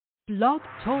Blog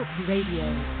Talk Radio.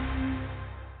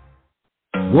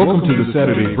 Welcome to the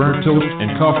Saturday Burnt Toast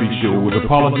and Coffee Show with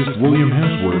apologist William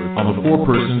Hemsworth on the Four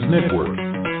Persons Network.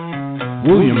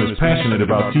 William is passionate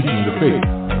about teaching the faith.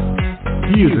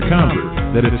 He is a convert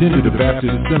that attended a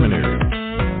Baptist seminary.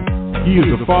 He is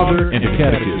a father and a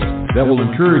catechist that will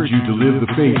encourage you to live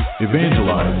the faith,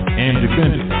 evangelize, and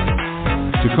defend it.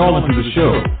 To call into the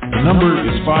show, the number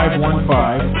is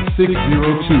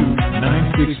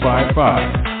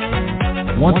 515-602-9655.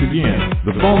 Once again,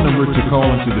 the phone number to call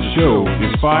into the show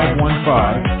is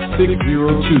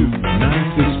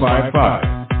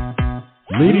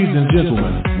 515-602-9655. Ladies and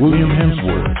gentlemen, William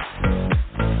Hemsworth.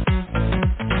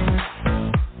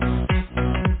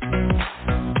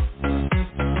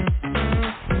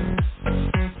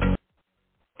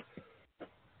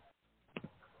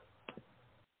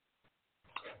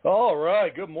 All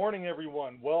right. Good morning,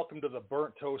 everyone. Welcome to the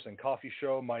Burnt Toast and Coffee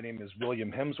Show. My name is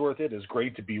William Hemsworth. It is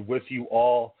great to be with you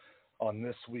all on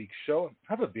this week's show.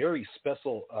 I have a very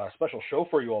special show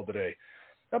for you all today.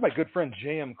 I have my good friend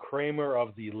J.M. Kramer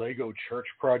of the Lego Church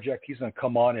Project. He's going to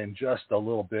come on in just a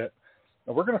little bit.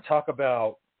 And we're going to talk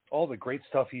about all the great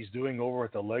stuff he's doing over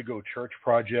at the Lego Church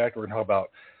Project. We're going to talk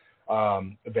about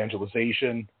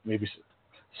evangelization, maybe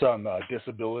some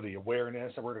disability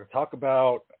awareness. And we're going to talk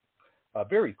about a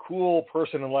very cool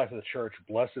person in the life of the church,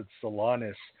 Blessed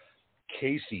Solanus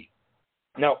Casey.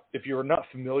 Now, if you're not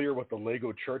familiar with the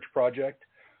Lego Church Project,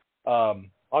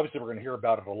 obviously we're going to hear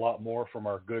about it a lot more from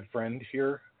our good friend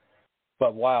here.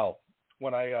 But wow,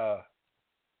 when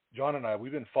John and I,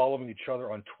 we've been following each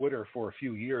other on Twitter for a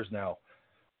few years now.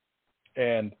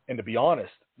 And to be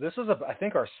honest, this is, I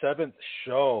think, our 7th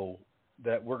show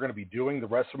that we're going to be doing. The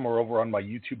rest of them are over on my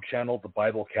YouTube channel, The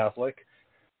Bible Catholic.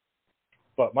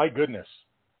 But my goodness,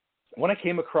 when I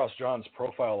came across John's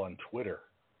profile on Twitter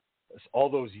all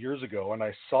those years ago, and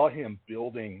I saw him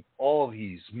building all of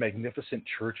these magnificent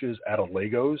churches out of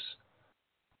Legos,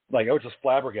 like I was just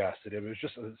flabbergasted. It was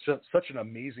just such an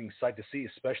amazing sight to see,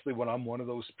 especially when I'm one of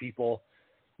those people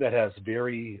that has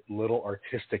very little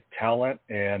artistic talent.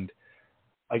 And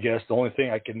I guess the only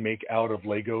thing I can make out of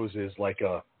Legos is like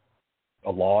a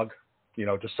log,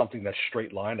 just something that's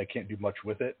straight line. I can't do much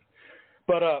with it.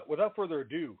 But without further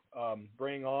ado,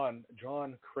 bring on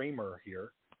John Kramer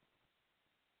here.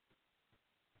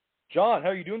 John, how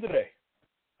are you doing today?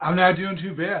 I'm not doing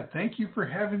too bad. Thank you for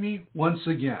having me once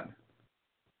again.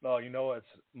 Oh, it's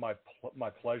my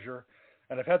pleasure.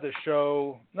 And I've had this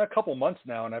show a couple months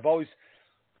now, and I've always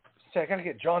said, I got to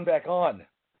get John back on.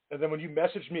 And then when you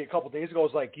messaged me a couple days ago, I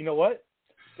was like, you know what?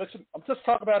 Let's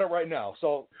talk about it right now.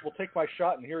 So we'll take my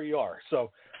shot, and here you are.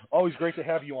 So always great to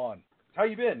have you on. How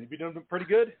you been? You been doing pretty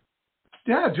good?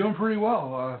 Yeah, doing pretty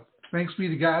well. Thanks be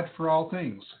to God for all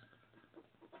things.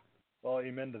 Well,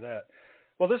 amen to that.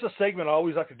 Well, there's a segment I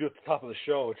always like to do at the top of the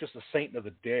show. It's just a saint of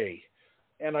the day.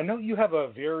 And I know you have a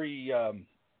very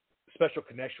special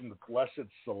connection with Blessed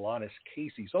Solanus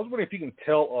Casey. So I was wondering if you can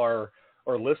tell our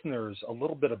listeners a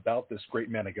little bit about this great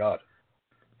man of God.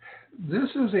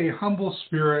 This is a humble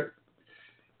spirit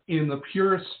in the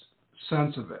purest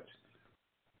sense of it.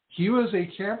 He was a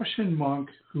Capuchin monk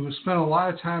who spent a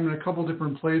lot of time in a couple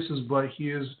different places, but he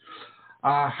is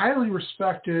highly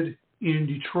respected in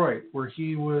Detroit, where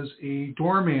he was a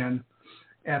doorman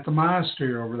at the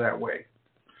monastery over that way.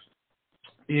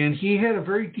 And he had a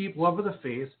very deep love of the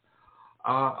faith,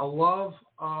 a love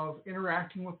of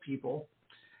interacting with people.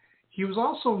 He was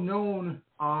also known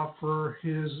for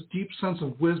his deep sense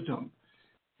of wisdom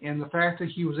and the fact that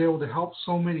he was able to help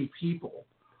so many people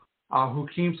who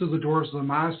came through the doors of the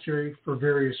monastery for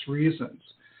various reasons.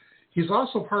 He's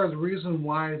also part of the reason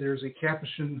why there's a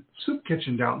Capuchin soup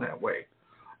kitchen down that way,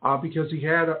 because he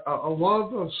had a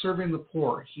love of serving the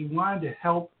poor. He wanted to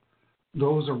help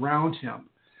those around him.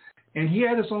 And he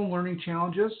had his own learning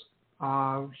challenges.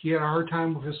 He had a hard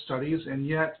time with his studies, and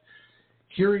yet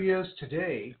here he is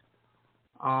today,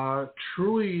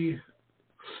 truly.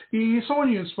 He's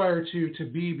someone you inspire to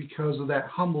be because of that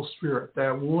humble spirit,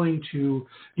 that willing to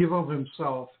give of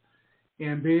himself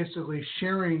and basically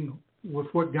sharing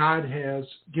with what God has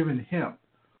given him.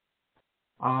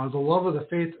 The love of the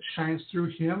faith shines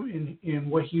through him in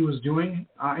what he was doing,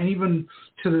 and even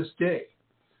to this day.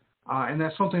 And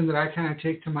that's something that I kind of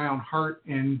take to my own heart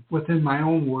and within my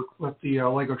own work with the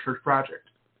Lego Church Project.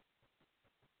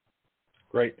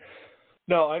 Great.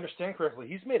 No, I understand correctly.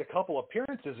 He's made a couple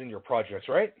appearances in your projects,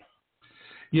 right?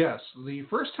 Yes. The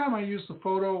first time I used the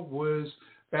photo was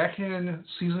back in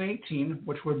season 18,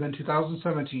 which would have been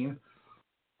 2017,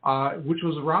 which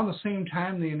was around the same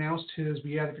time they announced his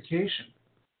beatification.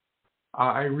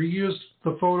 I reused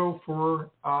the photo for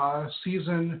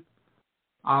season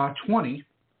 20,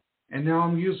 And now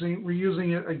we're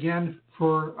using it again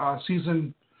for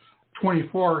season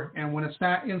 24. And when it's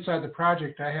not inside the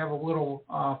project, I have a little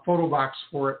photo box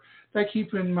for it that I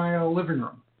keep in my living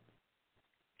room.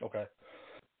 Okay.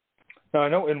 Now I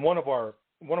know in one of our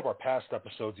past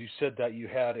episodes, you said that you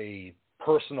had a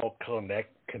personal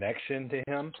connection to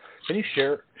him. Can you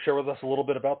share with us a little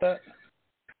bit about that?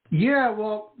 Yeah,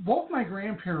 well, both my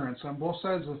grandparents on both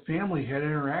sides of the family had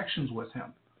interactions with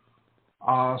him.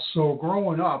 So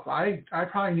growing up, I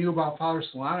probably knew about Father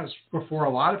Solanus before a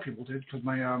lot of people did, because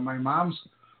my mom's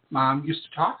mom used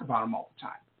to talk about him all the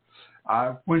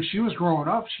time. When she was growing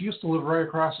up, she used to live right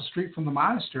across the street from the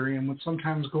monastery and would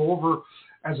sometimes go over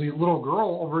as a little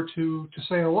girl over to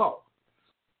say hello.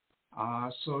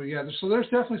 So there's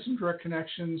definitely some direct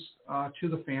connections to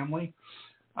the family,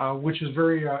 which is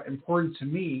very important to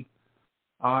me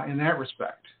in that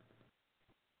respect.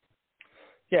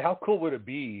 Yeah, how cool would it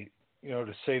be,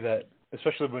 to say that,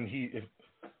 especially when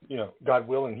God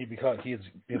willing, he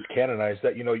is canonized,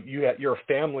 that your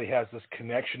family has this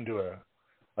connection to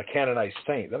a canonized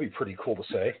saint. That'd be pretty cool to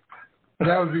say.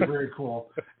 That would be very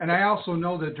cool. And I also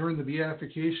know that during the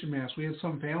beatification mass, we had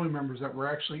some family members that were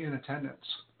actually in attendance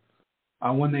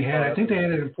when they had. I think they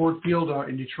had it in Ford Field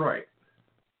in Detroit.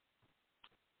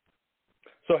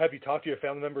 So, have you talked to your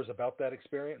family members about that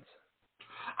experience?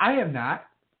 I have not.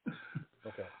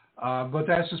 Okay. But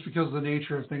that's just because of the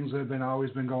nature of things that have always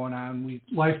been going on.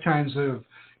 Lifetimes have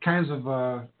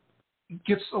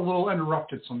gets a little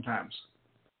interrupted sometimes.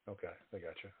 Okay, I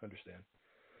got you. Understand.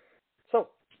 So,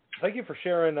 thank you for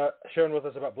sharing with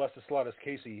us about Blessed Slatus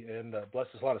Casey. And Blessed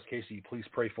Slatus Casey, please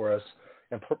pray for us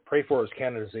and pray for his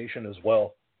canonization as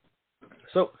well.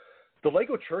 So, the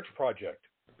Lego Church Project.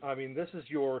 I mean, this is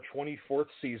your 24th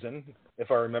season,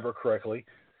 if I remember correctly.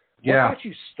 What got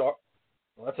you start?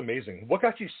 Well, that's amazing. What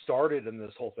got you started in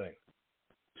this whole thing?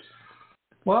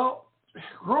 Well,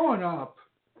 growing up,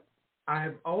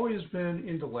 I've always been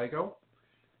into Lego,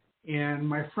 and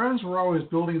my friends were always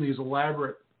building these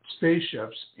elaborate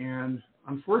spaceships, and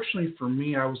unfortunately for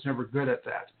me, I was never good at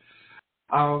that.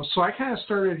 So I kind of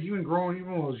started, even when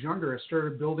I was younger, I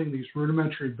started building these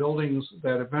rudimentary buildings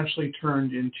that eventually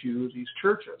turned into these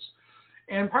churches.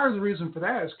 And part of the reason for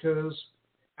that is because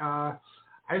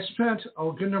I spent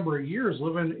a good number of years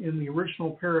living in the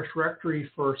original parish rectory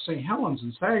for St. Helens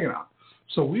in Saginaw.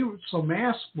 So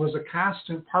Mass was a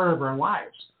constant part of our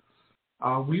lives.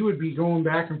 We would be going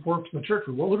back and forth to the church.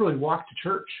 We would literally walk to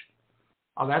church.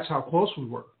 That's how close we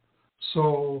were.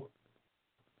 So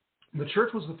the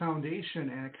church was the foundation,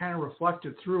 and it kind of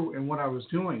reflected through in what I was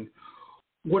doing.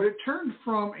 What it turned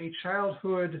from a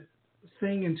childhood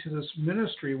thing into this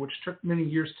ministry, which took many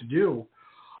years to do,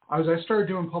 as I started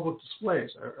doing public displays.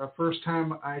 First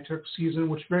time I took season,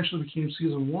 which eventually became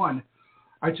season 1,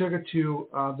 I took it to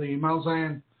the Mount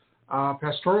Zion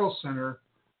Pastoral Center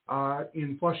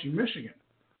in Flushing, Michigan,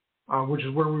 which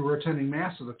is where we were attending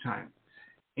Mass at the time.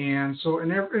 And so,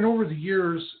 and over the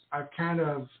years, I've kind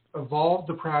of evolved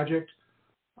the project.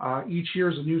 Each year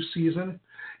is a new season.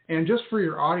 And just for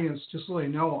your audience, just so they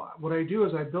know, what I do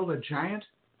is I build a giant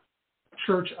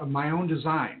church of my own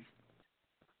design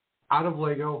out of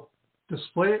Lego,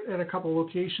 display it at a couple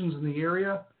locations in the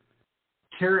area,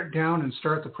 tear it down, and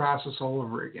start the process all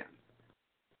over again.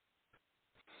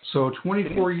 So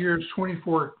 24 years,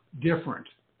 24 different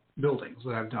buildings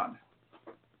that I've done.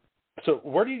 So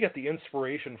where do you get the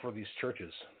inspiration for these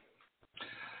churches?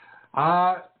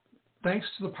 Thanks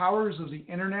to the powers of the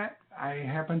internet, I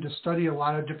happen to study a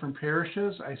lot of different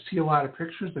parishes. I see a lot of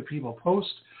pictures that people post.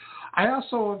 I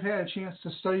also have had a chance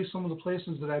to study some of the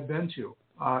places that I've been to,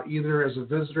 either as a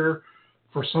visitor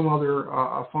for some other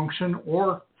function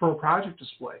or for a project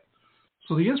display.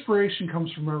 So the inspiration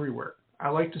comes from everywhere. I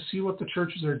like to see what the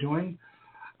churches are doing.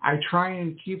 I try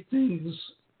and keep things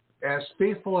as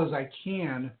faithful as I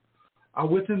can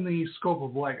within the scope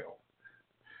of Lego,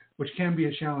 which can be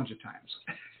a challenge at times.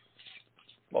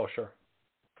 Oh, sure.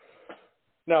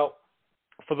 Now,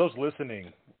 for those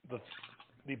listening,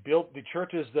 the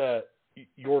churches that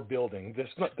you're building,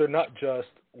 they're not just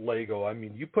Lego. I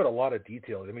mean, you put a lot of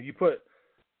detail. I mean, you put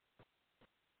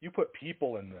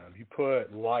people in them. You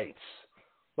put lights,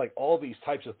 like all these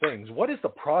types of things. What is the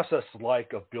process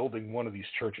like of building one of these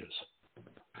churches?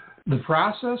 The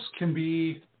process can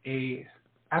be a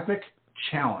epic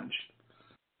challenge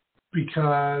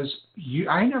because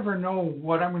I never know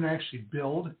what I'm going to actually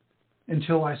build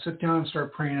until I sit down and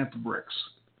start praying at the bricks.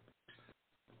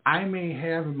 I may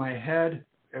have in my head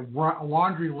a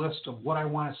laundry list of what I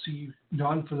want to see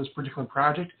done for this particular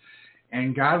project,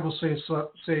 and God will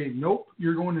say, nope,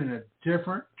 you're going in a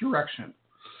different direction.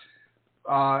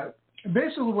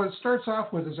 Basically, what it starts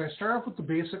off with is I start off with the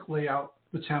basic layout,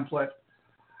 the template,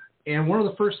 and one of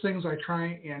the first things I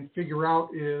try and figure out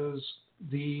is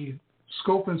the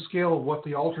scope and scale of what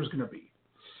the altar is going to be.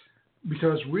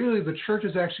 Because really the church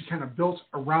is actually kind of built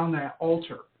around that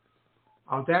altar.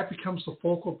 That becomes the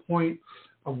focal point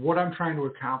of what I'm trying to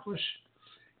accomplish.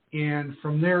 And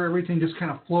from there, everything just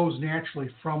kind of flows naturally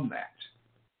from that.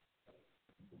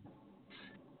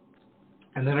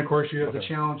 And then, of course, you have the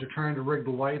challenge of trying to rig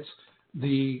the lights.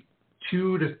 The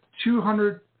 200,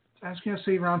 I was going to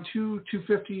say around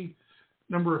 250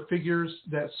 number of figures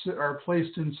that are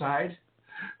placed inside.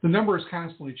 The number is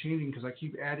constantly changing because I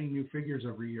keep adding new figures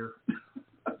every year.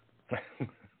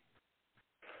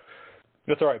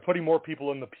 That's all right. Putting more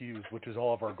people in the pews, which is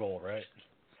all of our goal, right?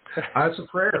 It's a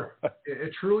prayer.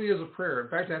 It truly is a prayer. In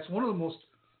fact, that's one of the most,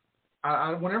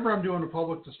 whenever I'm doing a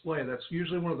public display, that's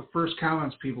usually one of the first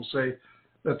comments people say,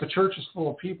 that the church is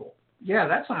full of people. Yeah,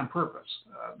 that's on purpose.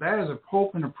 That is a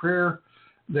hope and a prayer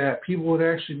that people would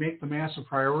actually make the Mass a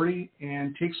priority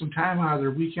and take some time out of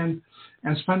their weekend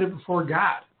and spend it before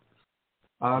God,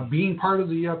 being part of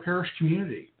the parish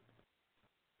community.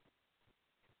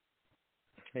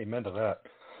 Amen to that.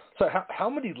 So how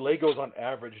many Legos on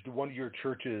average do one of your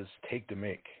churches take to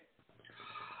make?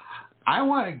 I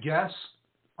want to guess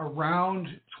around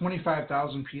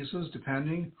 25,000 pieces,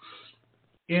 depending.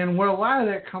 And what a lot of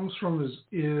that comes from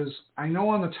is I know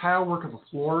on the tile work of the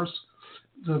floors,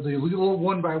 the little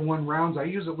one-by-one rounds, I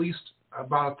use at least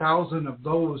about 1,000 of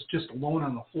those just alone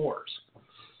on the floors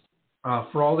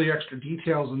for all the extra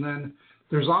details. And then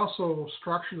there's also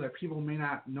structure that people may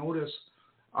not notice,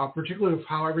 particularly with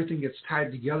how everything gets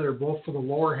tied together, both for the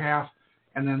lower half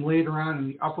and then later on in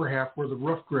the upper half where the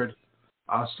roof grid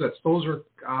sits. Those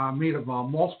are made of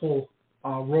multiple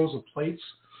rows of plates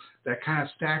that kind of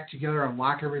stack together and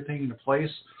lock everything into place.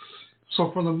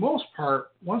 So for the most part,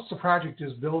 once the project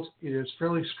is built, it is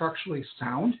fairly structurally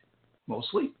sound,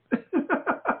 mostly.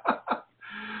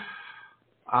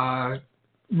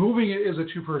 Moving it is a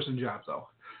two-person job, though.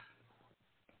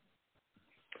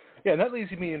 Yeah, and that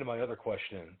leads me into my other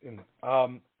question.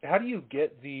 How do you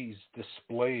get these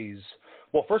displays?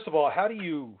 Well, first of all, where do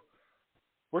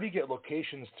you get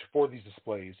locations for these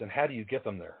displays, and how do you get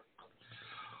them there?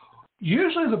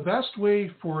 Usually the best way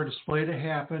for a display to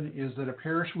happen is that a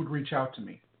parish would reach out to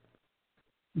me.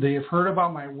 They have heard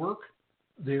about my work.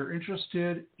 They're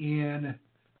interested in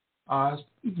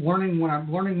learning what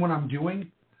I'm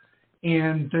doing,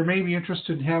 and they may be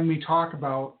interested in having me talk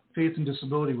about faith and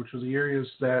disability, which are the areas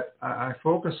that I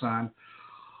focus on.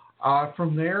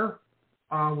 From there,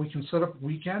 we can set up a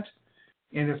weekend,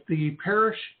 and if the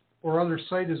parish or other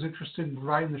site is interested in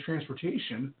providing the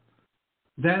transportation,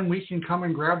 then we can come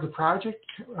and grab the project,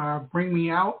 bring me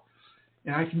out,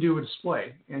 and I can do a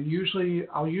display. And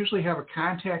I'll usually have a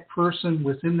contact person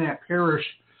within that parish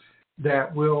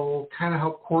that will kind of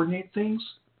help coordinate things.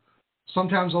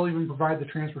 Sometimes I'll even provide the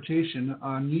transportation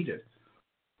needed.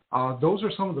 Those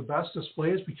are some of the best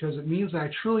displays because it means that I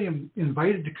truly am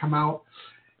invited to come out,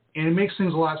 and it makes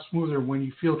things a lot smoother when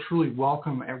you feel truly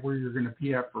welcome at where you're going to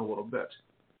be at for a little bit.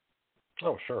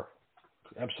 Oh, sure.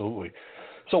 Absolutely.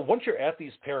 So once you're at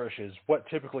these parishes, what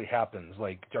typically happens?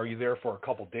 Like, are you there for a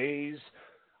couple days?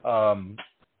 Are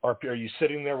you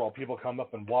sitting there while people come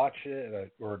up and watch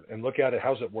it and look at it?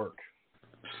 How's it work?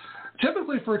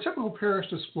 Typically, for a typical parish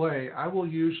display, I will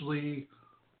usually,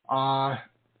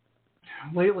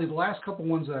 lately, the last couple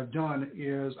ones that I've done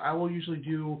is I will usually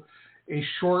do a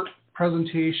short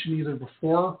presentation either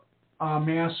before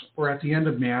Mass or at the end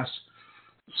of Mass.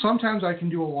 Sometimes I can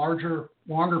do a longer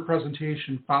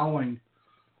presentation following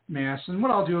Mass. And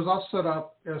what I'll do is I'll set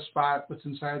up a spot that's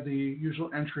inside the usual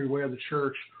entryway of the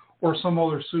church or some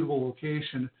other suitable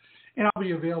location, and I'll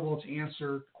be available to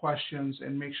answer questions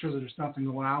and make sure that there's nothing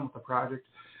going on with the project.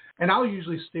 And I'll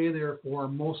usually stay there for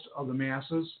most of the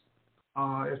Masses.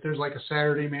 If there's like a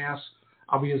Saturday Mass,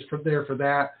 I'll be there for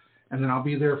that, and then I'll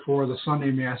be there for the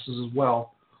Sunday Masses as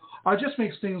well. It just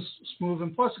makes things smooth,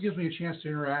 and plus it gives me a chance to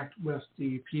interact with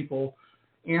the people,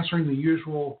 answering the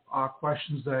usual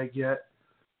questions that I get.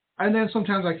 And then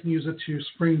sometimes I can use it to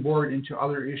springboard into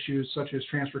other issues such as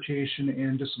transportation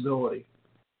and disability.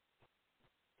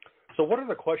 So what are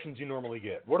the questions you normally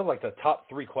get? What are like the top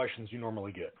 3 questions you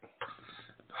normally get?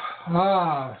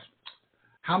 How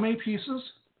many pieces?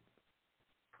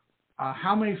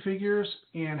 How many figures?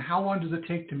 And how long does it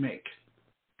take to make?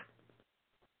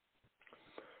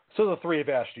 So the 3 have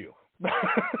asked you.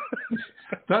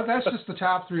 That's just the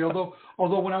top 3. Although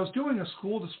when I was doing a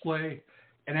school display,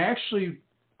 and actually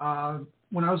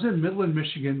when I was in Midland,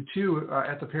 Michigan, too,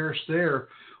 at the parish there,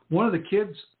 one of the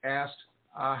kids asked,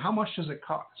 how much does it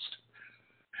cost?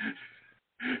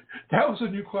 That was a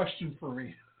new question for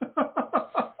me.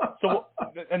 So,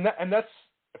 and that's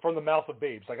from the mouth of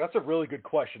babes. Like, that's a really good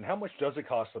question. How much does it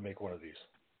cost to make one of these?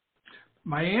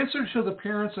 My answer to the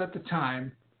parents at the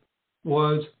time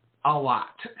was a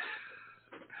lot.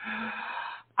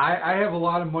 I have a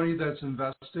lot of money that's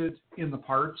invested in the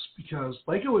parts because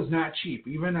Lego is not cheap,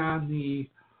 even on the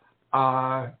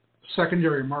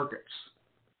secondary markets.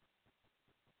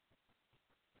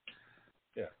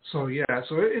 Yeah. So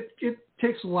it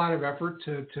takes a lot of effort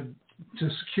to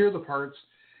secure the parts,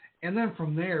 and then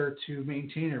from there to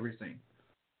maintain everything.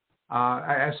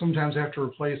 I sometimes have to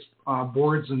replace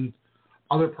boards and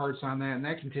other parts on that, and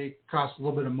that can cost a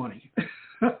little bit of money.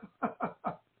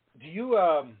 Do you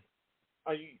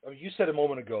you said a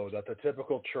moment ago that the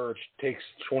typical church takes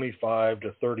 25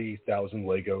 to 30,000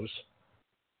 Legos.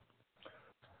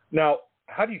 Now,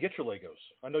 how do you get your Legos?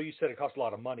 I know you said it costs a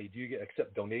lot of money. Do you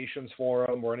accept donations for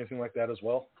them or anything like that as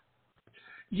well?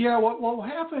 Yeah, what will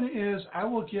happen is I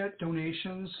will get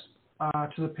donations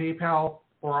to the PayPal,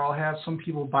 or I'll have some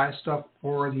people buy stuff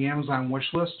for the Amazon wish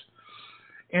list.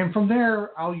 And from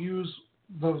there, I'll use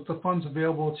the funds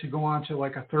available to go on to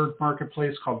like a third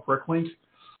marketplace called Bricklink,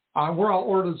 where I'll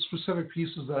order the specific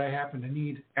pieces that I happen to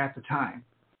need at the time.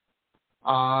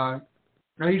 I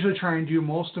usually try and do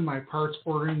most of my parts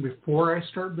ordering before I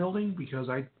start building because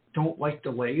I don't like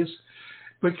delays.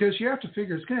 Because you have to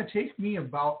figure it's going to take me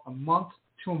about a month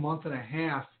to a month and a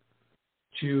half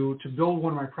to build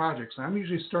one of my projects. I'm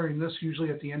usually starting this usually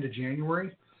at the end of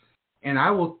January, and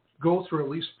I will go through at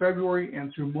least February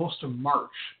and through most of March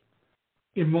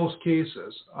in most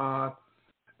cases.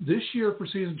 This year for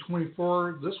season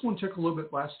 24, this one took a little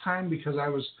bit less time because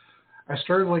I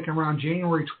started like around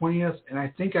January 20th, and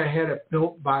I think I had it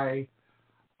built by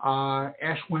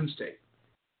Ash Wednesday.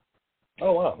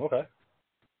 Oh, wow. Okay.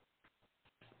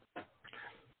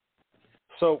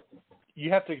 So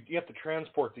you have to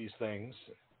transport these things,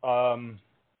 and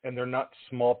they're not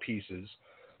small pieces.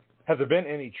 Have there been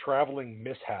any traveling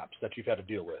mishaps that you've had to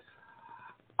deal with?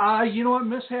 You know what?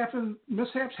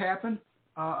 Mishaps happen.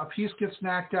 A piece gets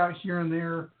knocked out here and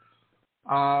there.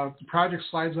 The project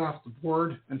slides off the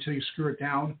board until you screw it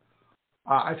down.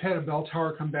 I've had a bell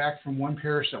tower come back from one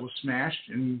parish that was smashed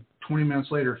and 20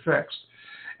 minutes later fixed.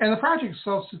 And the project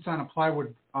itself sits on a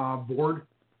plywood board,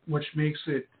 which makes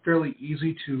it fairly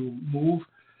easy to move.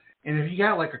 And if you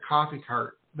got like a coffee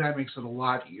cart, that makes it a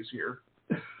lot easier.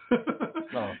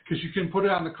 Because you can put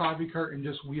it on the coffee cart and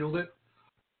just wield it.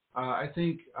 I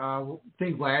think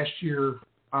last year,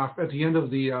 at the end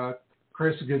of the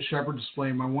Christ the Good Shepherd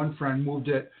display, my one friend moved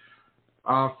it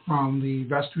from the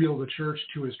vestibule of the church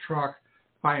to his truck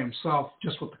by himself,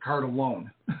 just with the cart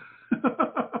alone.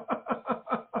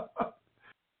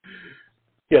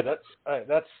 Yeah,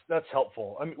 that's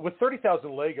helpful. I mean, with 30,000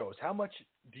 Legos, how much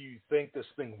do you think this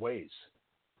thing weighs?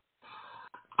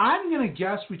 I'm going to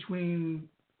guess between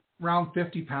around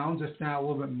 50 pounds, if not a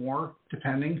little bit more,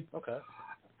 depending. Okay.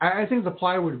 I think the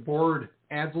plywood board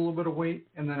adds a little bit of weight,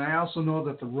 and then I also know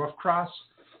that the roof cross,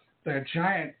 there's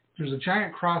a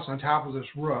giant cross on top of this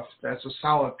roof that's a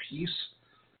solid piece,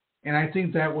 and I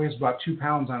think that weighs about 2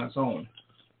 pounds on its own.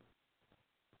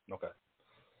 Okay.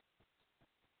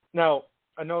 Now,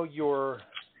 I know you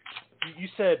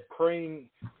said praying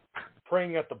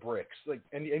at the bricks,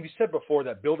 and you said before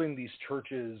that building these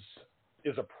churches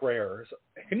is a prayer.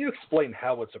 Can you explain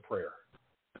how it's a prayer?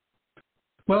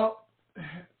 Well,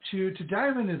 to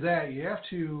dive into that, you have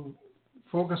to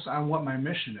focus on what my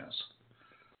mission is.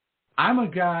 I'm a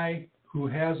guy who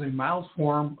has a mild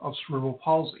form of cerebral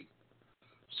palsy.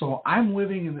 So I'm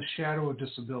living in the shadow of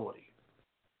disability.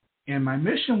 And my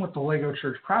mission with the Lego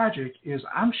Church Project is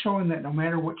I'm showing that no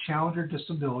matter what challenge or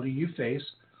disability you face,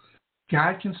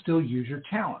 God can still use your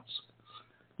talents.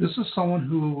 This is someone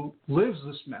who lives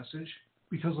this message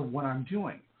because of what I'm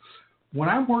doing. When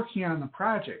I'm working on the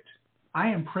project, I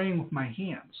am praying with my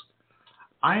hands.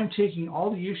 I am taking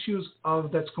all the issues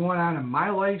that's going on in my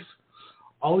life,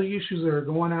 all the issues that are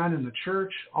going on in the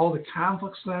church, all the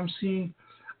conflicts that I'm seeing.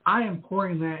 I am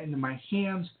pouring that into my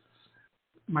hands.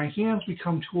 My hands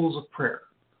become tools of prayer.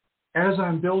 As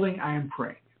I'm building, I am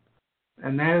praying.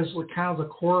 And that is kind of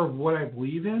the core of what I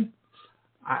believe in.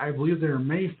 I believe there are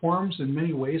many forms and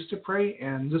many ways to pray,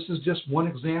 and this is just one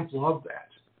example of that.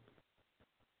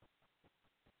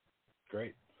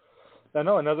 Great. I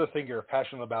know another thing you're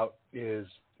passionate about is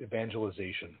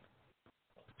evangelization.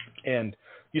 And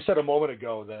you said a moment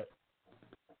ago that,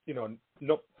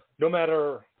 no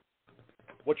matter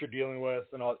what you're dealing with,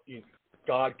 and all,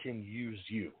 God can use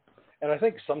you. And I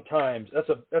think sometimes that's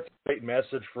a great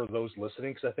message for those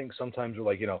listening, because I think sometimes we're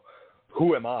like,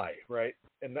 who am I, right?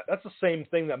 And that's the same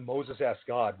thing that Moses asked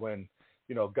God when,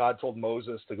 God told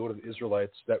Moses to go to the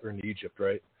Israelites that were in Egypt,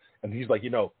 right? And he's like,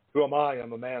 who am I?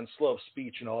 I'm a man slow of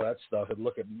speech and all that stuff. And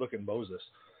look at Moses.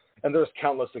 And there's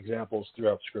countless examples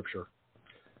throughout Scripture.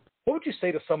 What would you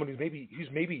say to someone who's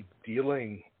maybe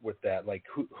dealing with that? Like,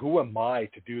 who am I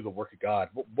to do the work of God?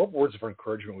 What words of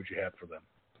encouragement would you have for them?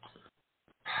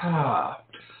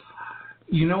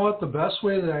 You know what? The best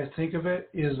way that I think of it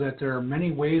is that there are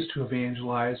many ways to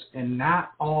evangelize, and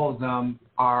not all of them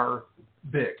are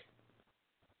big.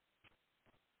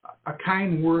 A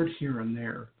kind word here and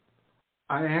there,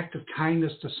 an act of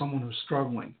kindness to someone who's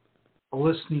struggling, a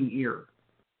listening ear.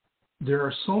 There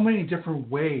are so many different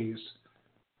ways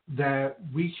that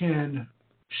we can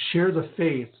share the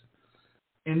faith,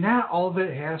 and not all of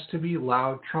it has to be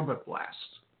loud trumpet blasts.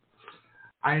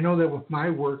 I know that with my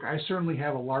work, I certainly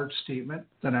have a large statement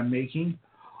that I'm making,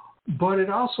 but it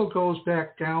also goes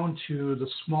back down to the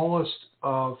smallest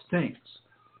of things.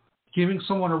 Giving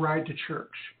someone a ride to church,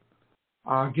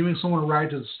 giving someone a ride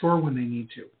to the store when they need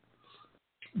to.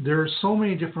 There are so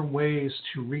many different ways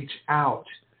to reach out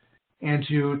and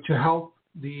to help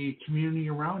the community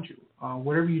around you,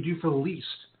 whatever you do for the least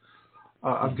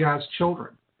of God's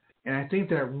children. And I think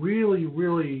that really,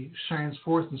 really shines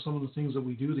forth in some of the things that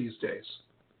we do these days.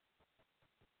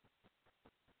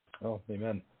 Oh,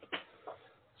 amen.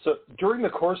 So during the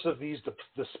course of these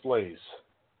displays,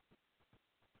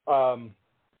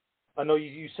 I know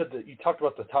you said that you talked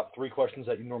about the top 3 questions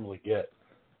that you normally get,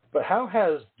 but how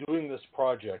has doing this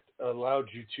project allowed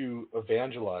you to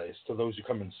evangelize to those who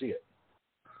come and see it?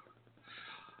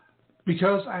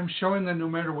 Because I'm showing that no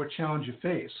matter what challenge you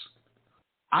face,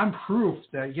 I'm proof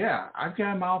that, I've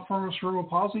got a malformed cerebral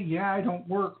palsy. I don't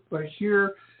work, but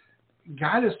here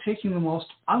God is taking the most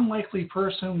unlikely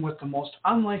person with the most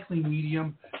unlikely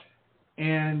medium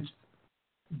and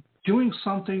doing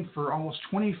something for almost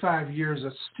 25 years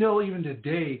that still, even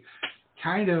today, it's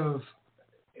kind of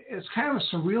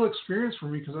a surreal experience for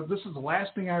me, because this is the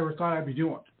last thing I ever thought I'd be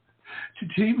doing.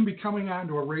 To even be coming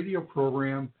onto a radio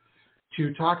program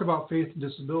to talk about faith and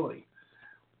disability.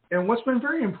 And what's been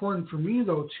very important for me,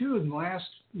 though, too, in the last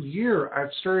year,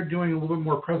 I've started doing a little bit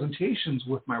more presentations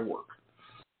with my work.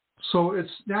 So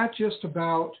it's not just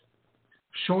about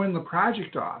showing the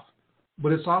project off,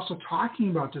 but it's also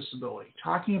talking about disability,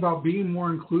 talking about being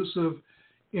more inclusive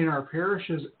in our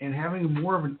parishes and having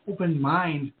more of an open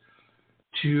mind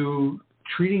to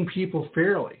treating people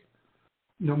fairly,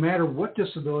 no matter what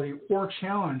disability or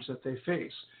challenge that they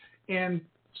face. And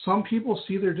some people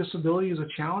see their disability as a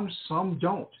challenge, some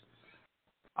don't.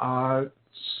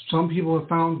 Some people have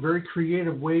found very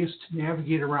creative ways to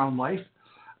navigate around life.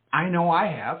 I know I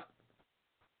have.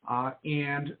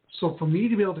 And so for me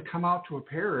to be able to come out to a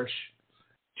parish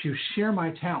to share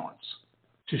my talents,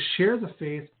 to share the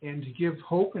faith, and to give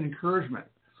hope and encouragement.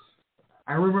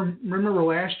 I remember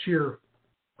last year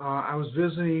I was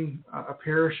visiting a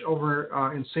parish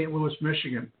over in St. Louis,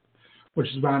 Michigan, which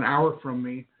is about an hour from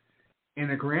me,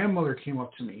 and a grandmother came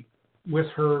up to me with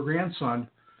her grandson,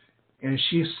 and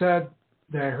she said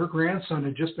that her grandson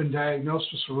had just been diagnosed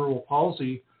with cerebral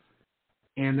palsy,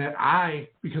 and that I,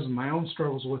 because of my own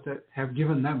struggles with it, have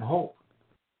given them hope.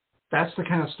 That's the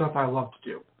kind of stuff I love to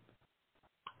do.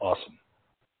 Awesome.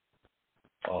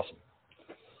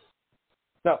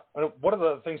 Now, one of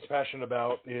the things I'm passionate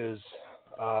about is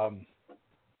the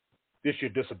issue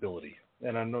of disability.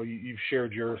 And I know you've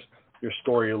shared your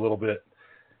story a little bit.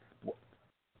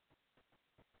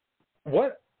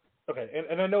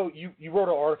 And I know you wrote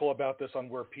an article about this on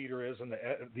Where Peter Is, and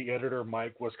the editor,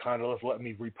 Mike, was kind enough to let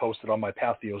me repost it on my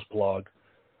Patheos blog.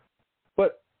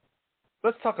 But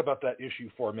let's talk about that issue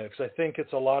for a minute, because I think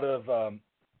it's a lot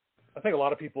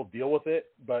of people deal with it,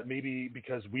 but maybe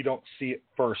because we don't see it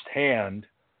firsthand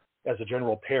as a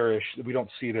general parish, we don't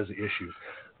see it as an issue.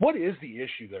 What is the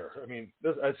issue there? I mean,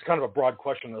 it's kind of a broad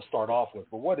question to start off with,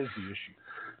 but what is the issue?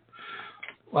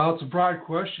 Well, it's a broad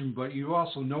question, but you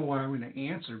also know what I'm going to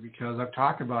answer, because I've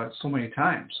talked about it so many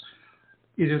times.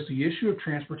 It is the issue of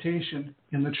transportation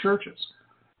in the churches.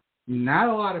 Not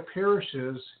a lot of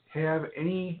parishes have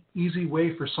any easy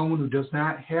way for someone who does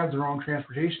not have their own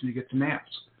transportation to get to Mass.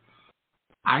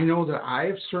 I know that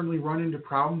I've certainly run into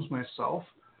problems myself,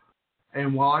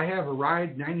 and while I have a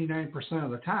ride 99%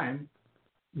 of the time,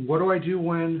 what do I do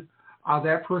when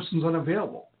that person's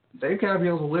unavailable? They've got to be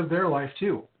able to live their life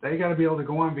too. They've got to be able to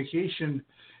go on vacation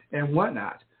and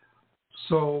whatnot.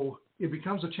 So it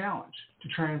becomes a challenge to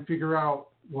try and figure out,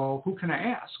 well, who can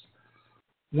I ask?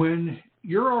 When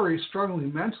you're already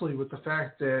struggling mentally with the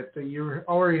fact that you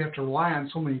already have to rely on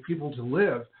so many people to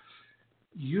live,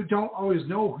 you don't always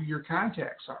know who your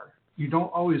contacts are. You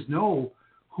don't always know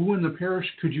who in the parish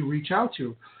could you reach out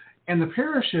to. And the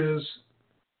parishes,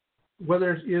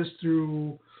 whether it is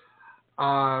through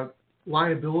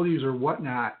liabilities or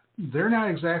whatnot, they're not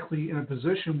exactly in a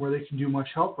position where they can do much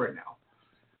help right now.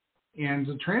 And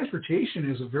the transportation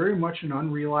is very much an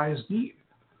unrealized need.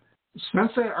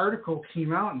 Since that article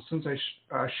came out and since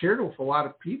I shared it with a lot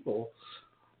of people,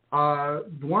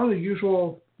 one of the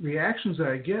usual reactions that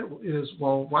I get is,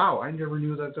 well, wow, I never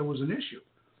knew that there was an issue.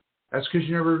 That's because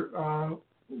you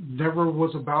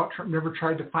never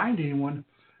tried to find anyone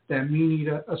that may need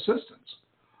assistance.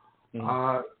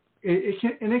 Mm-hmm.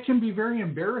 It can be very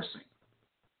embarrassing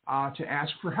to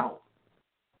ask for help.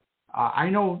 I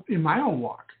know in my own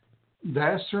walk,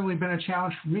 that has certainly been a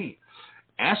challenge for me.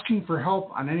 Asking for help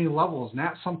on any level is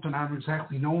not something I'm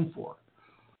exactly known for.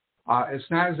 It's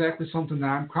not exactly something that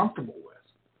I'm comfortable with,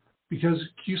 because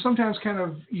you sometimes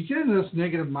you get into this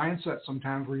negative mindset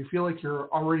sometimes where you feel like you're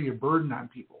already a burden on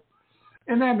people.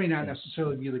 And that may not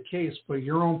necessarily be the case, but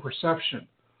your own perception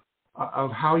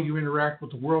of how you interact with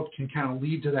the world can kind of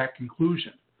lead to that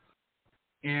conclusion.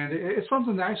 And it's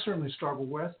something that I certainly struggle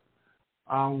with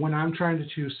when I'm trying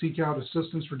to seek out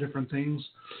assistance for different things.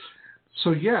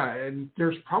 So yeah, and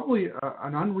there's probably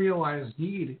an unrealized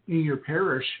need in your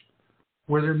parish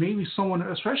where there may be someone,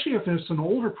 especially if it's an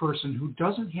older person who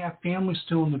doesn't have family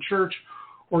still in the church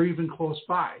or even close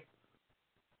by.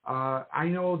 I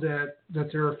know that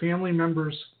there are family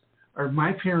members, or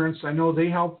my parents, I know they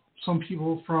help some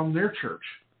people from their church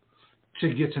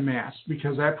to get to Mass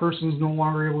because that person is no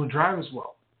longer able to drive as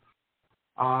well.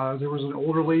 There was an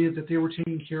older lady that they were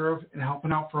taking care of and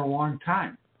helping out for a long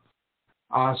time.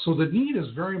 So the need is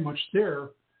very much there.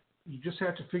 You just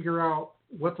have to figure out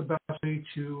what the best way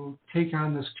to take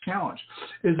on this challenge.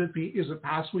 Is it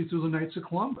possibly through the Knights of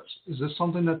Columbus? Is this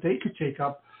something that they could take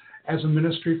up as a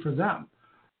ministry for them?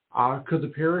 Could the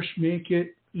parish make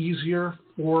it easier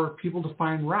for people to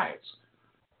find rides?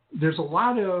 There's a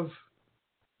lot of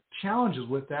challenges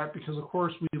with that because, of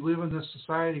course, we live in this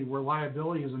society where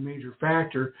liability is a major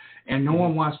factor and no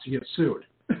one wants to get sued.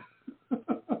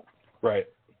 Right.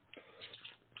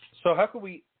 So how do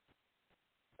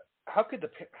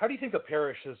you think the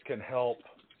parishes can help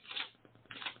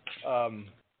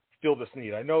fill this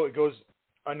need? We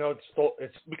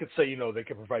could say, they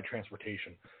can provide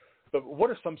transportation, but what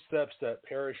are some steps that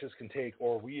parishes can take,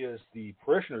 or we as the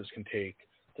parishioners can take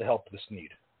to help this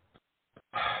need?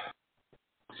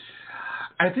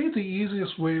 I think the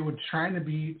easiest way would try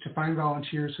to find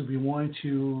volunteers who'd be willing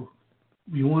to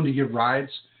give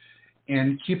rides,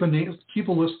 and keep a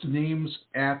list of names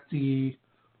at the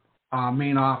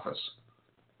main office.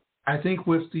 I think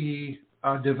with the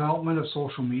development of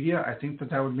social media, I think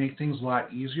that would make things a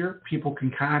lot easier. People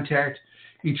can contact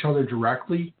each other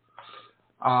directly.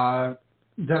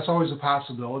 That's always a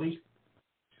possibility.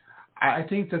 I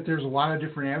think that there's a lot of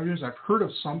different avenues. I've heard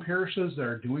of some parishes that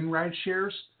are doing ride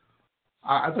shares.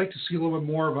 I'd like to see a little bit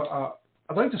more of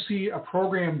I'd like to see a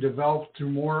program developed through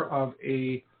more of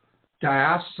a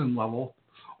diocesan level,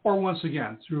 or once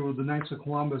again through the Knights of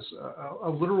Columbus, a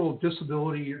literal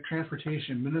disability or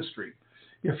transportation ministry,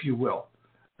 if you will.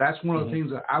 That's one of the things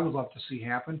that I would love to see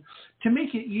happen, to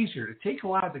make it easier, to take a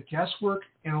lot of the guesswork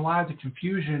and a lot of the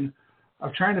confusion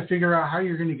of trying to figure out how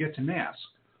you're going to get to Mass.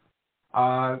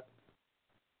 And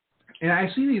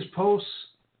I see these posts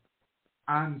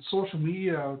on social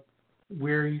media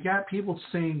where you got people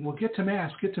saying, well, get to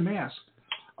Mass.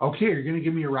 Okay, you're going to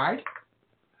give me a ride?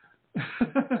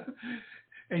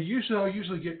 And I'll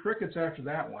usually get crickets after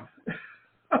that one.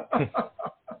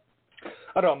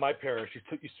 I know my parish,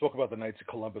 you spoke about the Knights of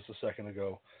Columbus a second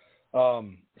ago.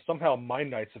 Somehow my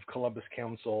Knights of Columbus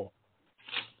Council,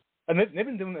 and they've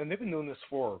been doing this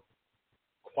for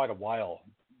quite a while.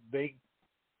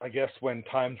 I guess when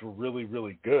times were really,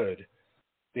 really good,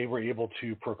 they were able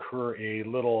to procure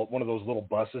one of those little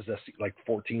buses that's like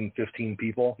 14, 15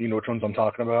 people. You know which ones I'm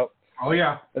talking about? Oh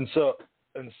yeah. And so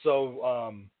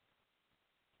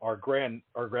our Grand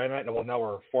Knight, well, now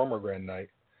our former Grand Knight,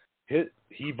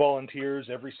 he volunteers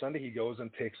every Sunday. He goes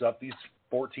and picks up these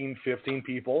 14, 15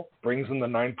 people, brings them to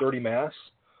 9:30 Mass,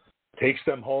 takes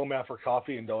them home after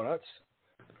coffee and donuts.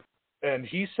 And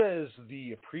he says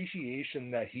the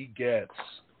appreciation that he gets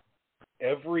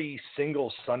every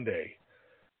single Sunday,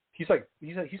 he said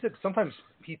sometimes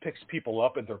he picks people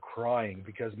up and they're crying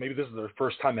because maybe this is their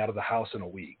first time out of the house in a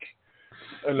week.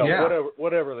 And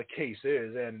whatever the case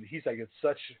is, and he's like, it's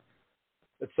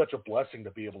such a blessing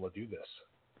to be able to do this.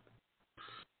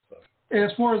 So.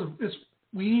 And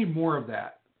we need more of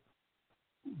that.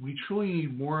 We truly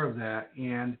need more of that.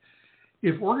 And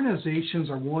if organizations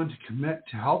are willing to commit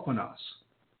to helping us,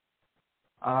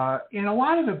 and a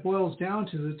lot of it boils down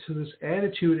to this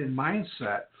attitude and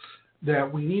mindset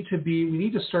that we need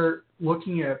to start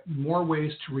looking at more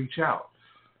ways to reach out.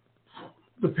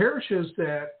 The parishes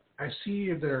that I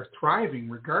see that are thriving,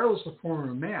 regardless of form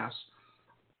of mass,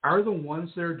 are the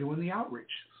ones that are doing the outreach.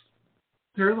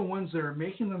 They're the ones that are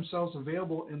making themselves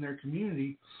available in their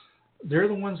community. They're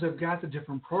the ones that have got the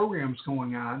different programs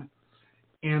going on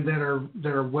and that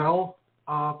are well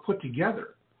put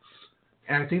together.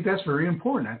 And I think that's very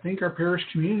important. I think our parish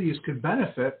communities could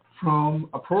benefit from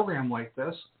a program like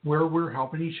this where we're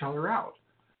helping each other out,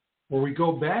 where we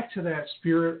go back to that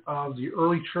spirit of the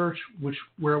early church,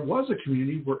 where it was a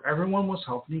community where everyone was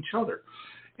helping each other.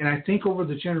 And I think over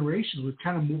the generations, we've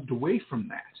kind of moved away from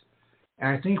that. And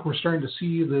I think we're starting to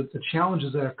see the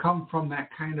challenges that have come from that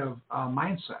kind of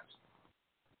mindset.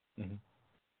 Mm-hmm.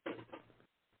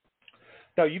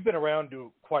 Now, you've been around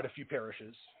to quite a few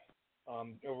parishes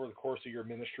over the course of your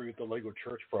ministry with the Lego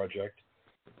Church Project.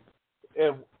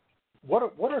 And what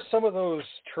are some of those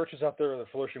churches out there that are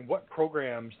flourishing? What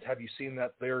programs have you seen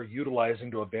that they're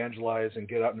utilizing to evangelize and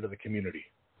get out into the community?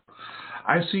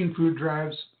 I've seen food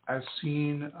drives. I've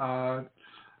seen a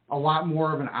lot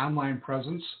more of an online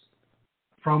presence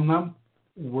from them,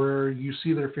 where you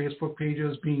see their Facebook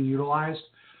pages being utilized,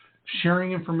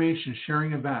 sharing information,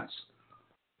 sharing events.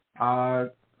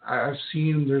 I've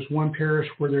seen there's one parish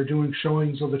where they're doing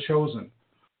showings of The Chosen,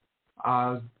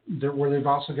 where they've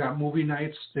also got movie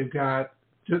nights. They've got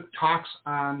talks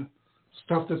on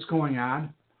stuff that's going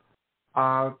on,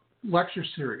 lecture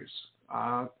series,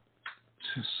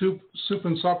 soup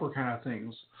and supper kind of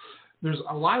things. There's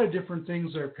a lot of different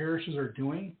things that our parishes are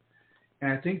doing,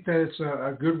 and I think that it's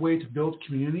a good way to build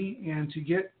community and to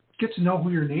get to know who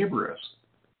your neighbor is.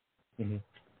 Mm-hmm.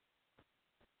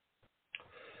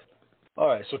 All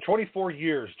right, so 24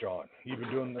 years, John, you've been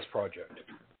doing this project.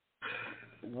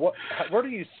 Where do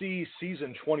you see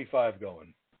season 25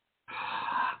 going?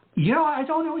 I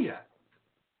don't know yet.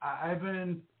 I've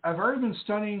already been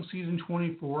studying season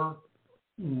 24,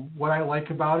 what I like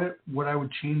about it, what I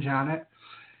would change on it.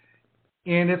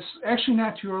 And it's actually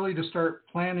not too early to start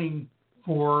planning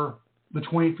for the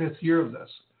 25th year of this.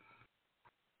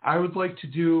 I would like to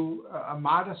do a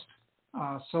modest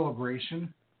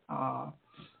celebration,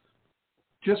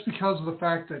 just because of the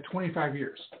fact that 25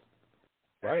 years.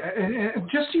 Right. And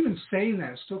just even saying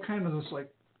that is still kind of this,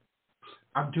 like,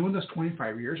 I'm doing this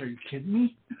 25 years. Are you kidding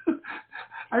me?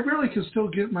 I really can still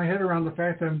get my head around the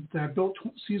fact that I built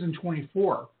season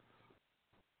 24.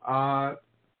 The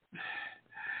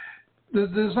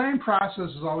design process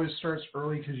always starts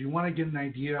early because you want to get an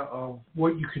idea of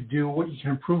what you could do, what you can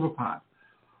improve upon.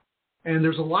 And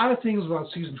there's a lot of things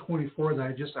about season 24 that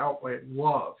I just outright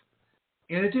love.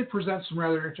 And it did present some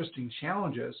rather interesting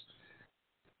challenges.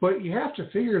 But you have to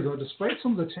figure, though, despite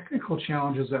some of the technical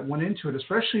challenges that went into it,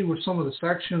 especially with some of the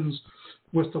sections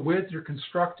with the way that they're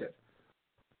constructed,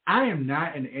 I am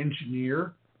not an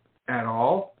engineer at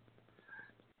all.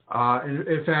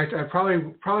 In fact, I probably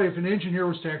if an engineer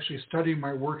was to actually study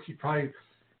my work, he'd probably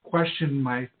question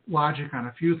my logic on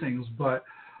a few things. But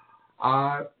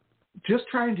just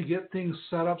trying to get things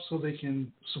set up so they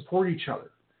can support each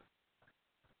other.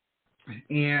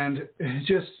 And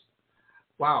just,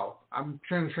 wow, I'm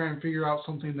trying to figure out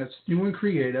something that's new and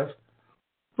creative.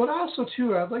 But also,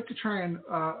 too, I'd like to try and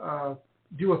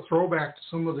do a throwback to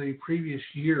some of the previous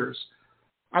years.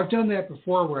 I've done that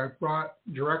before, where I've brought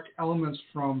direct elements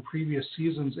from previous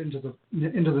seasons into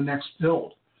the next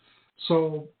build.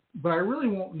 So, but I really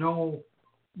won't know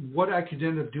what I could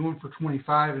end up doing for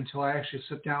 25 until I actually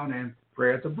sit down and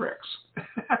grab the bricks.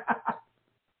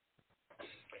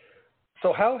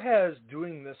 So how has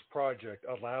doing this project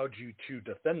allowed you to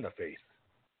defend the faith?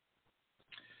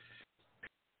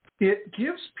 It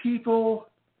gives people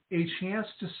a chance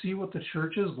to see what the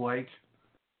church is like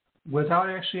without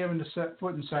actually having to set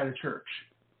foot inside a church.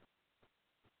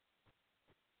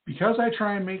 Because I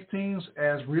try and make things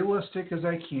as realistic as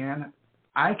I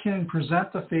can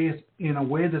present the faith in a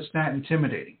way that's not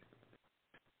intimidating.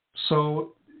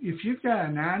 So if you've got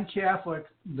a non-Catholic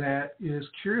that is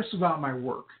curious about my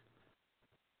work,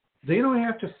 they don't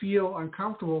have to feel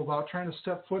uncomfortable about trying to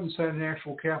step foot inside an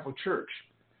actual Catholic church.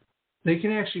 They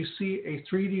can actually see a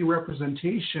 3D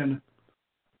representation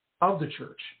of the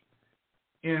church.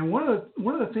 And one of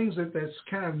the things that's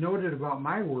kind of noted about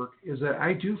my work is that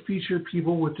I do feature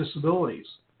people with disabilities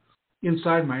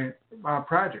inside my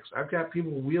projects. I've got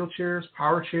people with wheelchairs,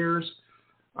 power chairs,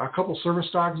 a couple service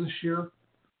dogs this year.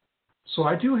 So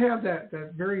I do have that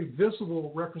very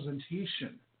visible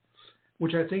representation,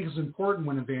 which I think is important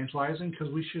when evangelizing, because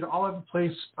we should all have a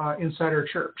place inside our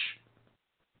church.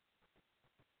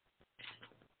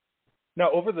 Now,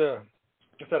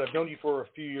 I've known you for a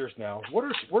few years now. What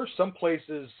are some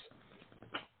places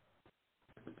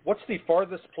what's the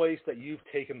farthest place that you've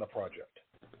taken the project?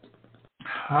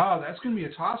 That's going to be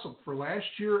a toss-up. For last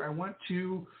year, I went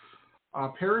to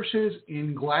parishes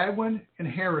in Gladwin and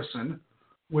Harrison,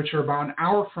 which are about an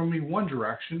hour from me one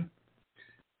direction.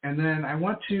 And then I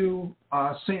went to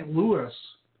St. Louis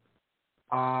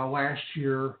last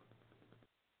year,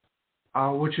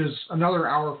 which is another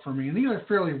hour from me. And these are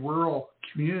fairly rural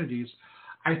communities.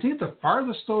 I think the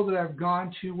farthest, though, that I've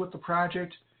gone to with the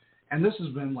project, and this has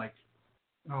been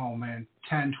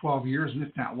 10, 12 years, and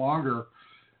if not longer,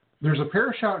 there's a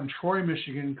parish out in Troy,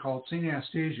 Michigan called St.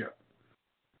 Anastasia.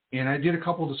 And I did a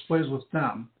couple of displays with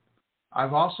them.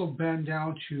 I've also been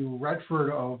down to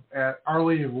Redford at Our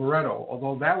Lady of Loretto,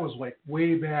 although that was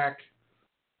way back.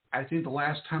 I think the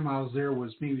last time I was there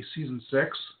was maybe season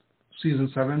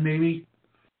 7 maybe.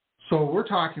 So we're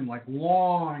talking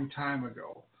long time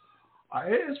ago.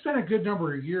 It's been a good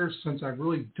number of years since I've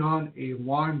really done a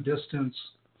long distance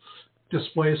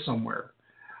display somewhere.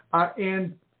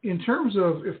 And in terms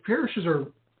of if parishes are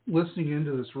listening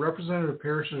into this, representative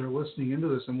parishes are listening into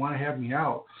this and want to have me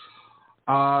out,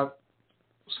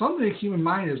 something to keep in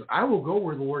mind is I will go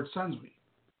where the Lord sends me.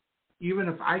 Even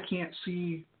if I can't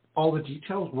see all the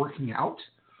details working out,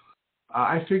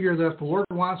 I figure that if the Lord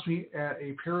wants me at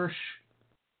a parish,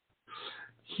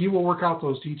 He will work out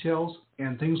those details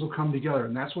and things will come together.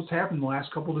 And that's what's happened in the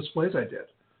last couple of displays I did.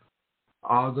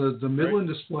 The Midland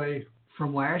display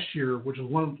from last year, which is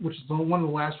one of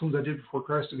the last ones I did before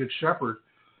Christ the Good Shepherd,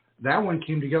 that one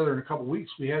came together in a couple of weeks.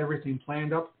 We had everything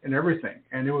planned up and everything,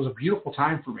 and it was a beautiful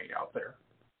time for me out there.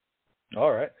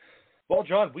 All right. Well,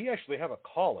 John, we actually have a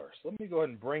caller, so let me go ahead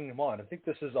and bring him on. I think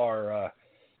this is our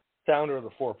founder of the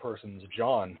Four Persons,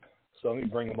 John. So let me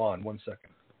bring him on. 1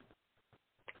 second.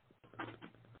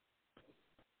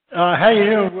 How you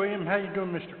doing, William? How you doing,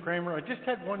 Mr. Kramer? I just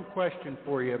had one question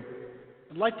for you.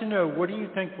 I'd like to know, what do you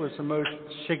think was the most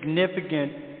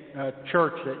significant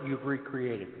church that you've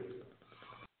recreated?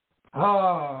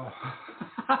 Oh,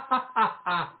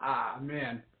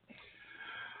 man.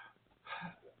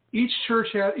 Each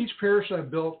parish I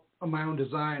built on my own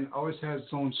design always has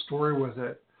its own story with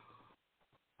it.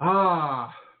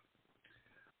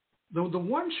 The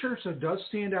one church that does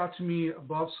stand out to me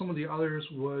above some of the others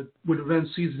would have been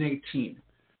season 18,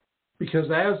 because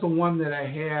that is the one that I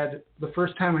had the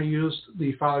first time I used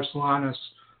the Father Solanus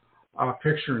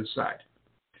picture inside.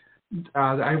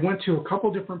 I went to a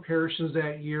couple different parishes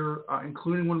that year,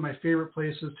 including one of my favorite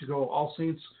places to go, All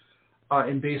Saints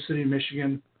in Bay City,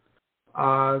 Michigan.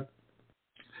 It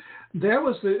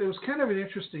was kind of an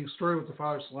interesting story with the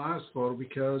Father Solanus photo,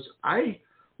 because I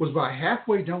was about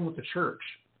halfway done with the church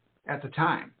at the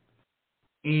time,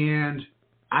 and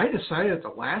I decided at the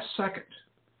last second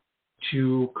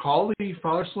to call the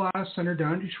Father Solanus Center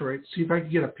down in Detroit, see if I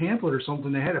could get a pamphlet or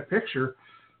something that had a picture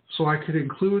so I could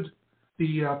include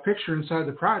the picture inside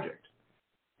the project.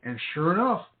 And sure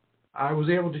enough, I was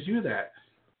able to do that.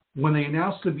 When they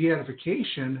announced the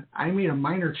beatification, I made a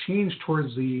minor change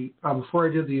towards before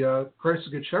I did the Christ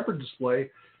the Good Shepherd display,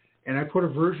 and I put a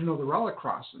version of the relic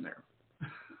cross in there.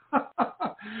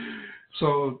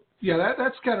 So, yeah,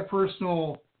 that's got a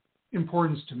personal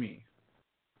importance to me.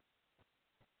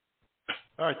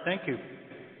 All right, thank you.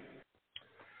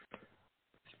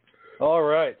 All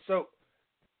right, so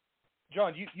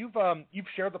John, you've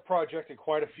shared the project in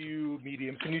quite a few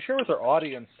mediums. Can you share with our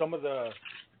audience some of the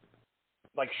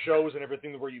shows and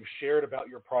everything where you've shared about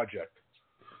your project?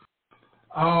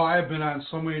 Oh, I've been on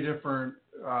so many different.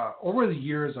 Over the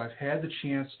years, I've had the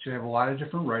chance to have a lot of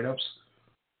different write-ups.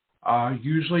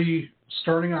 Usually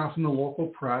starting off in the local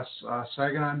press,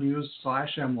 Saginaw News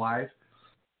 /MLive.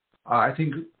 I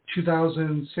think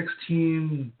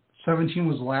 2016, 17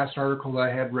 was the last article that I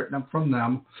had written up from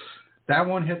them. That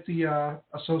one hit the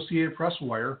Associated Press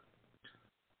wire.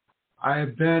 I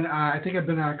think I've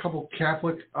been on a couple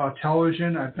Catholic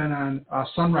television. I've been on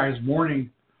Sunrise Morning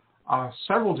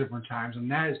several different times, and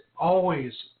that is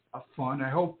always fun. I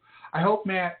hope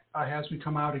Matt has me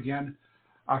come out again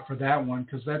for that one,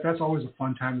 because that's always a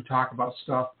fun time to talk about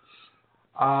stuff.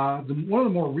 One of the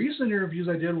more recent interviews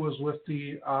I did was with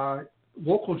the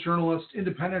local journalist,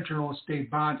 independent journalist, Dave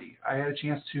Bondi. I had a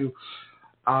chance to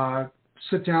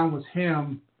sit down with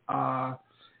him,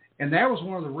 and that was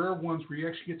one of the rare ones where you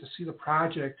actually get to see the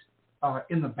project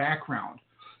in the background,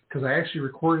 because I actually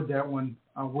recorded that one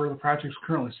where the project's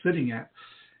currently sitting at,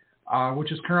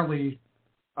 which is currently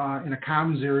in a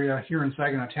commons area here in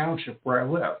Saginaw Township where I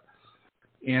live.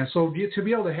 And so to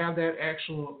be able to have that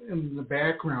actual in the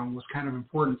background was kind of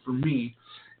important for me.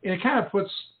 And it kind of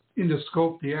puts into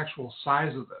scope the actual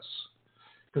size of this,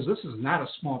 because this is not a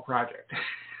small project.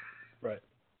 Right.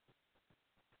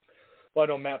 Well, I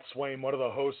know Matt Swain, one of the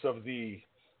hosts of the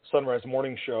Sunrise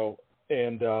Morning Show,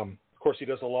 and of course he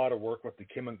does a lot of work with the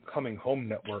Coming Home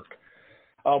Network.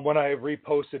 When I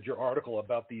reposted your article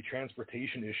about the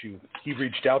transportation issue, he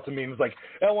reached out to me and was like,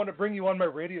 hey, I want to bring you on my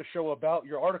radio show about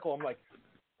your article. I'm like,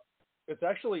 it's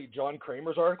actually John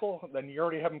Kramer's article, then you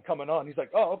already have him coming on. He's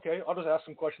like, oh, okay, I'll just ask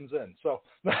some questions in. So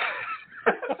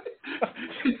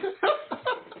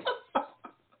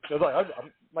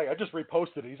I just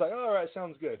reposted it. He's like, all right,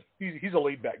 sounds good. He's a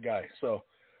laid back guy. So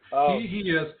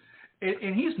he is,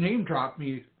 and he's name dropped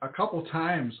me a couple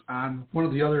times on one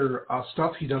of the other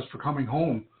stuff he does for Coming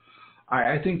Home.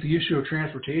 I think the issue of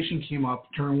transportation came up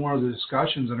during one of the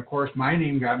discussions, and of course my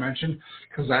name got mentioned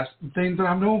because that's the thing that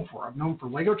I'm known for. I'm known for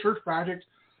Lego Church Project,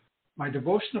 my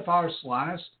devotion to Father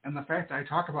Solanus, and the fact that I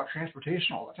talk about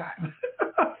transportation all the time.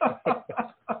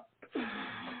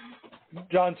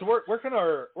 John, so where can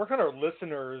our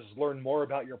listeners learn more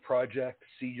about your project,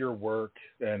 see your work,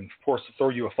 and of course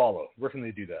throw you a follow? Where can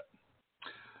they do that?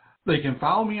 They can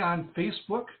follow me on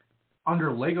Facebook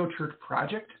under Lego Church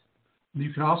Project.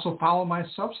 You can also follow my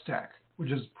Substack,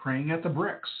 which is Praying at the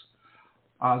Bricks.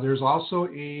 There's also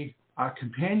a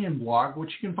companion blog,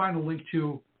 which you can find a link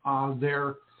to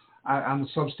there on the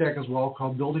Substack as well,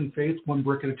 called Building Faith One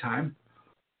Brick at a Time.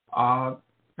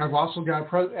 I've also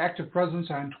got active presence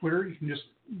on Twitter. You can just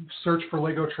search for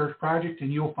Lego Church Project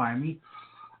and you'll find me.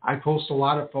 I post a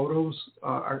lot of photos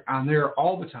on there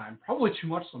all the time, probably too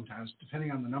much sometimes,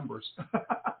 depending on the numbers.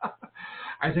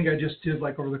 I think I just did,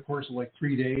 like, over the course of,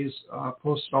 3 days,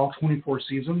 posted all 24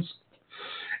 seasons.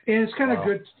 And it's kind of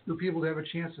good for people to have a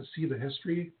chance to see the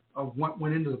history of what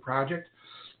went into the project.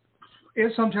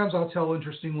 And sometimes I'll tell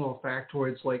interesting little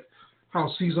factoids, like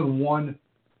how season 1,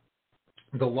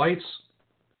 the lights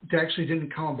actually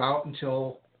didn't come about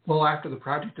until well after the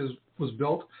project was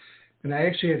built. And I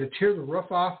actually had to tear the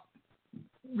roof off,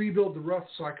 rebuild the roof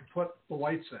so I could put the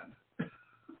lights in.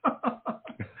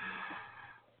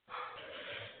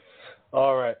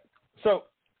 All right. So,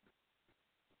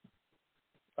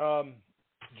 John,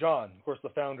 of course, the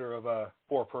founder of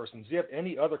Four Persons, do you have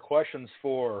any other questions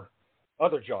for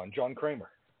other John Kramer?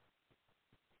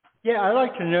 Yeah, I'd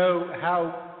like to know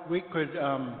how we could,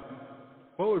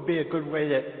 what would be a good way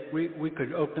that we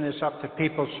could open this up to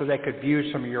people so they could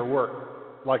view some of your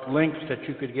work, like links that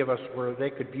you could give us where they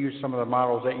could view some of the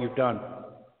models that you've done.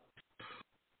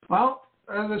 Well,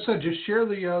 as I said, just share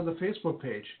the Facebook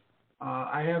page.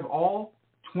 I have all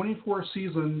 24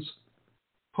 seasons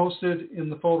posted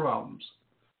in the photo albums.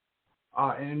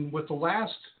 And with the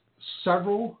last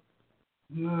several,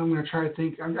 I'm going to try to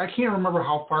think, I can't remember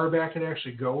how far back it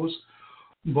actually goes,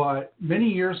 but many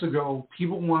years ago,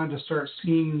 people wanted to start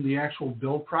seeing the actual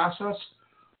build process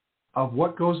of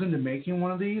what goes into making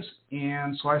one of these.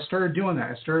 And so I started doing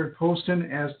that. I started posting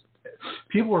as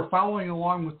people were following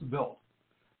along with the build.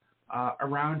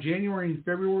 Around January and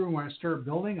February, when I start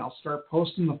building, I'll start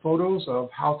posting the photos of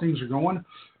how things are going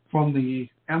from the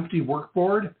empty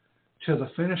workboard to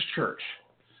the finished church.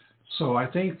 So I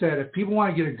think that if people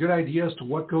want to get a good idea as to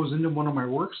what goes into one of my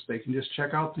works, they can just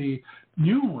check out the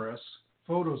numerous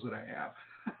photos that I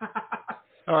have.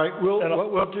 All right.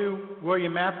 What we'll do,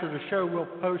 William, after the show, we'll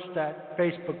post that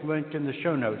Facebook link in the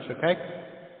show notes, okay?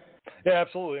 Yeah,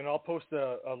 absolutely. And I'll post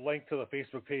a link to the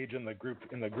Facebook page in the group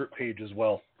page as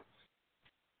well.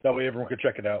 That way everyone could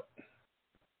check it out.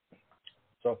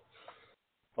 So,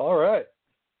 all right.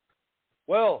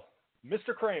 Well,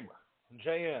 Mr. Kramer,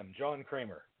 JM, John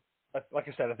Kramer. Like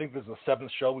I said, I think this is the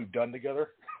 7th show we've done together.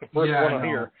 First one on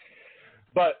here.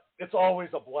 But it's always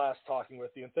a blast talking with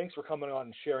you. And thanks for coming on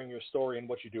and sharing your story and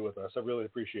what you do with us. I really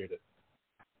appreciate it.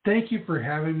 Thank you for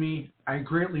having me. I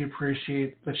greatly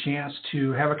appreciate the chance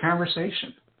to have a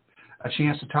conversation, a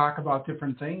chance to talk about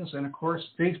different things, and, of course,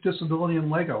 faith, disability,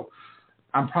 and Lego.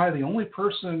 I'm probably the only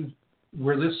person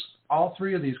where all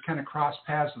three of these kind of cross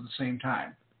paths at the same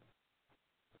time.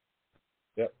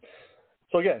 Yep.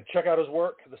 So again, check out his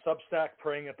work, the Substack,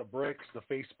 Praying at the Bricks, the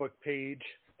Facebook page,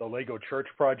 the Lego Church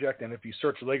Project. And if you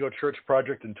search Lego Church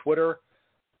Project in Twitter,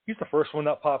 he's the first one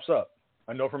that pops up.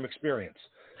 I know from experience.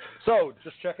 So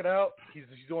just check it out. He's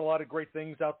doing a lot of great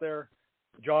things out there.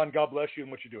 John, God bless you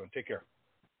and what you're doing. Take care.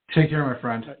 Take care, my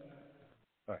friend.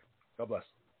 All right. God bless.